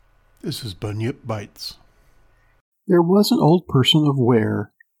This is Bunyip Bites. There was an old person of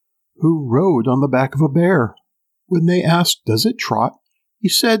Ware who rode on the back of a bear. When they asked, "Does it trot?" he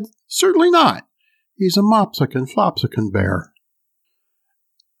said, "Certainly not. He's a mopsican flopsican bear."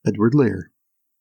 Edward Lear.